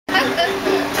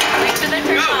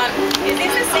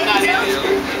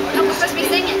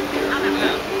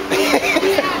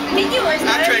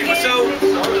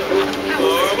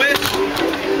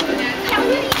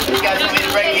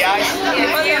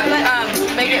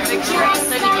Make sure you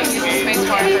said you can use the space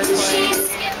bar first play.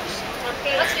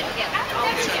 Let's do it together.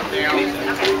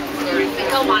 Okay.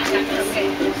 Go on.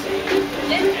 Okay.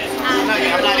 I'm not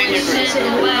in your group.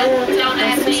 Don't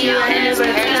ask me, I never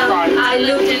felt. I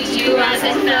looked at you as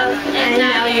I felt, and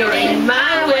now you're in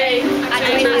my way. I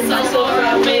trade my soul for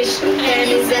a wish,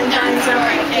 pennies and dimes for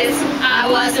a kiss.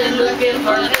 I wasn't looking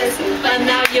for this, but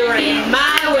now you're in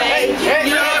my way.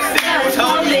 You're still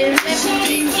holding me.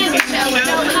 You tell me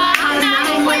I'm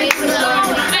not waiting so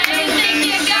long. Anything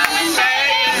you're going,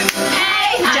 baby.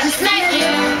 Hey, I just met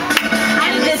you,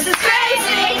 and this is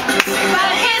crazy,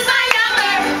 but here's my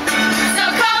number, so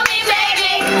call me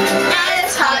baby. And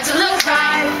it's hard to look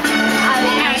right. I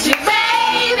asked you,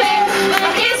 baby,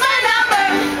 but here's my number,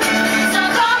 so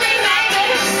call me baby.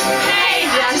 Hey,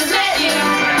 I just met you,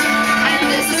 and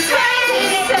this is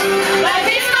crazy, but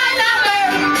here's my number,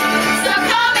 so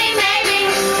call me maybe.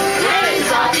 And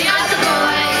it's all the other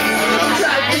boys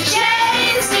tried to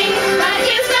chase me, but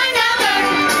here's my number,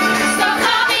 so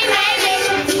call me maybe.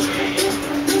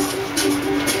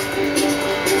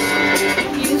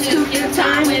 You took your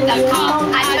time with the call,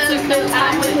 I took no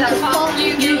time with the call.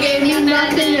 You gave me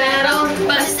nothing at all,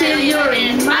 but still you're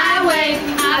in my way.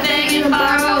 I beg and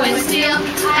borrow and steal,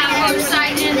 have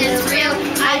foresight and it's real.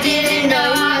 I didn't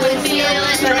know I would feel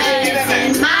it, but it's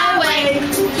in my way.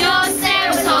 Your stare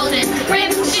was holding,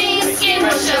 ripped jeans, skin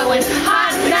was showing,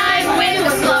 hot night wind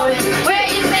was blowing. Where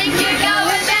you think you're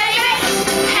going, baby?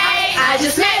 Hey, I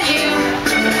just met you,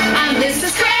 and this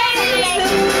is crazy,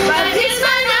 but here's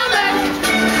my number,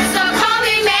 so call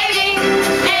me maybe.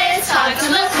 It's hard to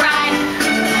look right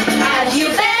at you,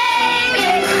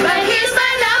 baby, but here's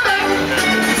my number,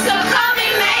 so call me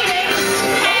maybe.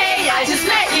 Hey, I just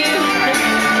met you,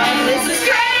 and this is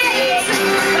crazy,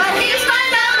 but here's my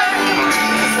number,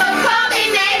 so call me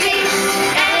maybe.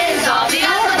 And all the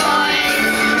other boys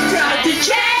tried to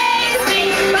chase me,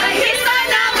 but here's my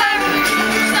number,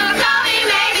 so call me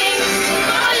maybe.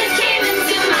 Oh, you came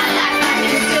into my life, I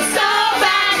missed you so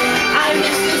bad, I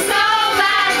missed you so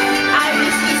bad, I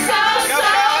missed you so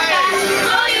bad.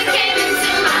 Oh, you came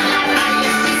into my life, I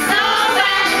missed you so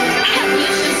bad, I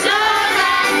missed you so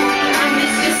bad, I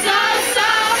missed you so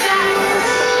bad.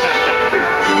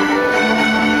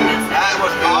 That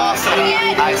was awesome.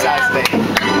 Nice ass thing.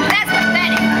 That's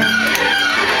pathetic.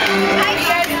 I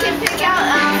guess you can pick out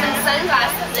some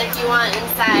sunglasses if you want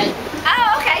inside.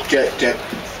 Oh, okay. Check.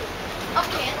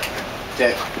 Okay.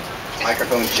 Check.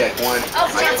 Microphone check 1. Oh,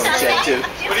 Microphone check 2.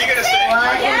 What are you gonna say?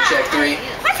 Microphone check 3.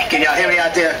 Can y'all hear me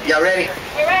out there? Y'all ready?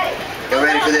 You're ready. Y'all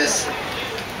ready for this?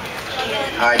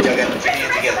 Alright, y'all got put your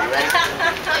hands together. You ready?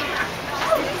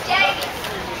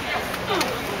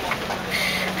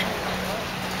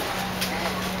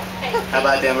 How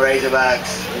about them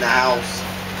Razorbacks in the house?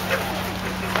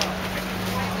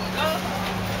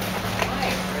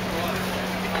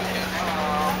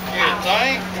 Yeah,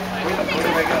 Tony?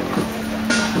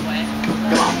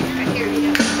 Come on.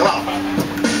 Come on.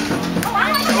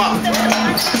 Come on.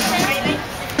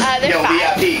 They're Yo,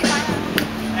 five. VIP.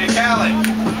 Hey, Callie.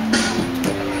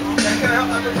 Can I help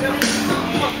out with you?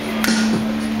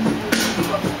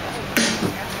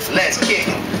 Let's kick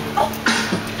it.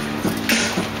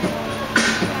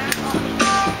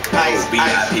 Ice,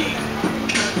 VIP.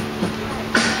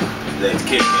 Let's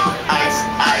kick it.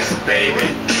 ice, Baby.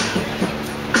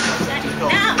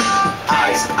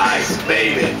 Ice,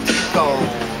 baby. go,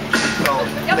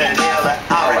 vanilla,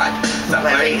 alright. Stop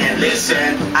playing and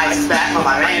listen. Ice back on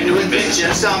my brand new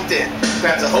invention. Something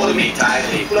grabs a hold of me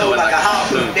tightly, flow like a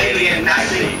harpoon, daily and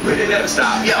nightly. Will it ever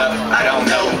stop? Yo, I don't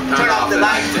know. Turn off the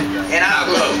lights and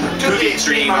I'll glow. To the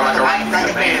extreme, I rock a right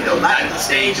like a vandal. Light up the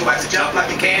stage, you wax a jump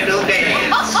like a candle.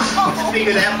 Dance.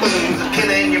 Speaker that booms,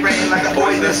 killing your brain like a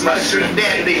poisonous mushroom.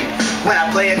 Deadly. When I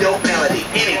play a dope melody,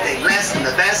 anything less than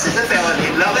the best is a felony.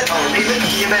 Love it or leave it.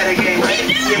 You better get ready.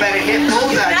 You better hit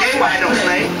bullseye. Jay, why don't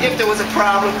play? If there was a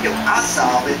problem, yo, I'll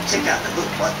solve it. Check out the look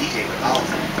for DJ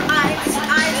Revolver. Ice,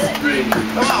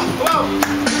 Come on.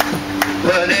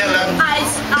 Vanilla.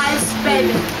 ice,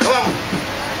 baby. Come on.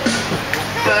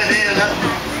 Vanilla.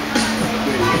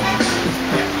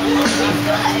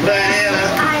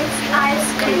 Ice,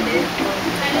 baby.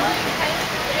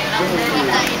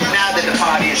 Now that the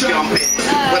party is jumping,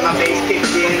 with my bass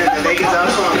kicked in and the Vegas are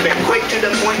pumping. Quick to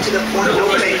the point, no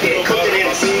fake it. Cooking in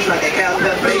the seeds like a counting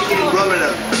up bacon. Rolling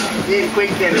up, then quick,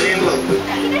 then limbo.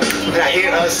 And I hear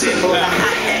a cymbal and a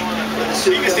hi-hat.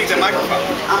 You can stick to the microphone.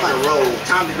 I'm on a roll,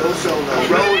 time to go solo.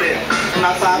 Rolling,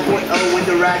 my 5.0 with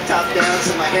the rack top down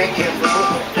so my head can't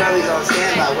blow. Charlie's on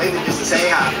standby, waiting just to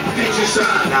say hi.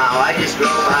 Now I just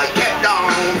drove, I kept on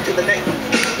to the next.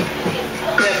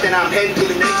 Left and I'm heading to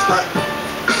the next spot.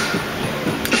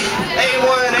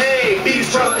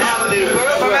 from Avenue.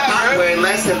 Wearing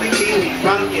less than bikini,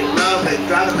 drunk in love and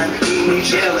driving Lamborghini,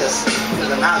 jealous.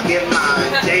 Cause I'm out getting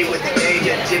mine. Jay with the gauge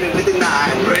and Jimmy with the 9.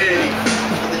 Ready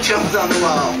for the chumps on the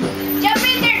wall. Jump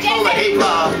in there, Pull the Jason.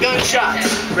 8-ball,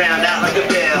 gunshots, round out like a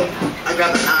bell. I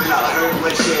grabbed the 9, I heard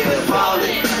what shit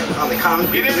falling on the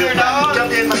concrete. Get in there, dog.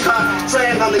 Jumped in my car,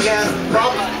 slammed on the gas,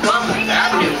 bump, the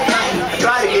avenue. I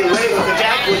tried to get away with the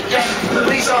jack with Jack. The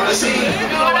police on the scene. You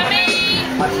know what I mean?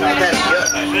 That's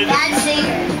good. That's it.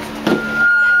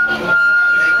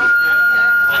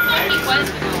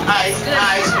 Ice,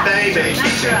 ice, baby.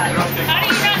 How do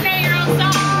you not know your own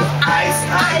song? Ice,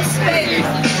 ice, baby.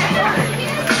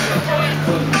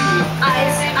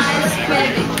 Ice, ice,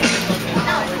 baby.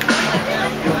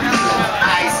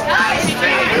 ice, ice,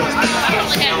 baby.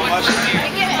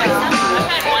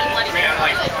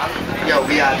 Yo, VIP.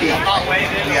 We out here.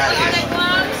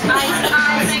 Ice,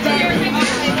 ice, baby.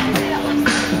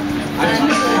 Ice,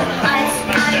 ice,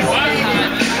 baby.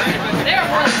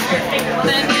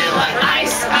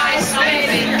 Ice, ice,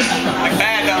 baby. Like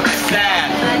bad, don't be sad.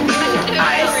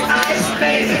 Ice, ice,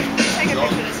 baby.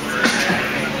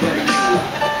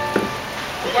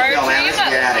 Yo, man, let's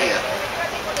get out of here.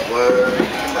 Word.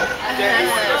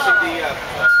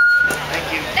 Thank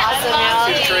you. Awesome,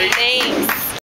 y'all. Thanks.